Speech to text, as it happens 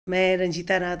मैं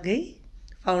रंजीता नाथ गई,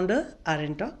 founder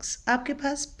RN. Talks, आपके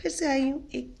पास फिर से आई हूँ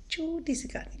एक छोटी सी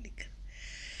कहानी लेकर।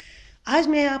 आज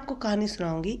मैं आपको कहानी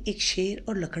सुनाऊंगी एक शेर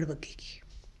और लकड़बग्घे की।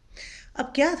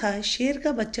 अब क्या था, शेर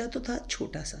का बच्चा तो था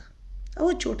छोटा सा। अब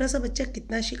वो छोटा सा बच्चा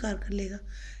कितना शिकार कर लेगा,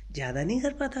 ज़्यादा नहीं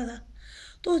कर पाता था।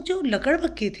 तो जो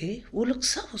लकड़बग्घे थे वो लोग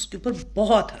सब उसके ऊपर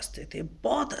बहुत हंसते थे,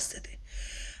 बहुत हंसते थे।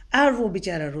 और वो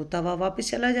बेचारा रोता हुआ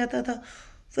वापस चला जाता था।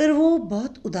 फिर वो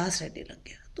बहुत उदास रहने लग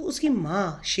गया। तो उसकी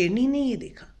माँ शेरनी ने ये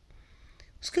देखा,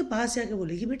 उसके पास जाके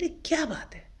बोलेगी, बेटे क्या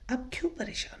बात है, आप क्यों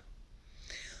परेशान हो?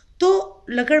 तो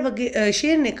लकड़बग्घे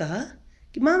शेर ने कहा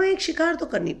कि माँ, मैं एक शिकार तो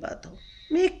कर नहीं पाता हूँ,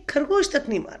 मैं एक खरगोश तक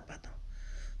नहीं मार पाता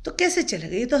हूँ, तो कैसे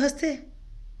चलेगा, ये तो हंसते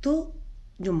हैं। तो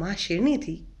जो माँ शेरनी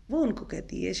थी वो उनको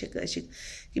कहती है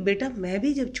कि बेटा, मैं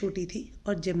भी जब छोटी थी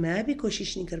और जब मैं भी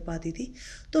कोशिश नहीं कर पाती थी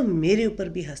तो मेरे ऊपर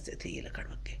भी हंसते थे ये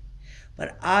लकड़बग्घे,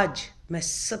 पर आज मैं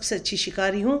सबसे अच्छी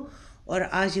शिकारी हूँ और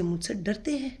आज ये मुझसे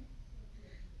डरते हैं।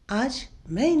 आज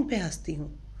मैं इन पे हंसती हूँ।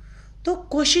 तो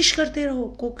कोशिश करते रहो।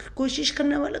 कोशिश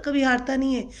करने वाला कभी हारता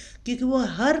नहीं है, क्योंकि वो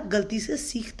हर गलती से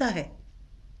सीखता है।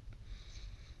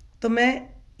 तो मैं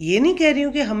ये नहीं कह रही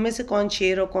हूँ कि हम में से कौन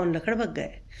शेर और कौन लकड़बग्घा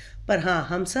है, पर हाँ,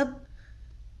 हम सब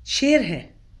शेर हैं,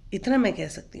 इतना मैं कह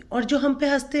सकती हूँ। और जो हम पे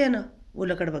हंसते हैं ना, वो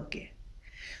लकड़बग्घे हैं।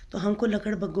 तो हमको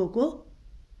लकड़बग्घों को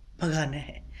भगाना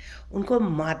है, उनको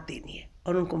मात देनी है।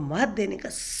 और उनको मात देने का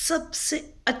सबसे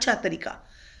अच्छा तरीका,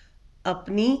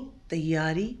 अपनी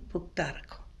तैयारी पुख्ता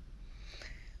रखो,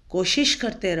 कोशिश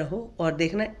करते रहो और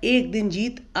देखना एक दिन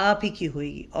जीत आप ही की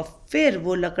होगी और फिर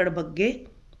वो लकड़बग्घे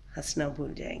हंसना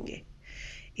भूल जाएंगे।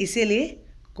 इसीलिए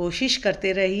कोशिश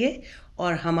करते रहिए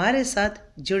और हमारे साथ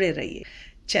जुड़े रहिए।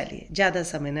 चलिए, ज़्यादा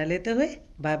समय न लेते हुए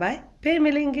बाय बाय, फिर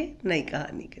मिलेंगे नई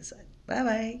कहानी के साथ। Bye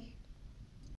bye.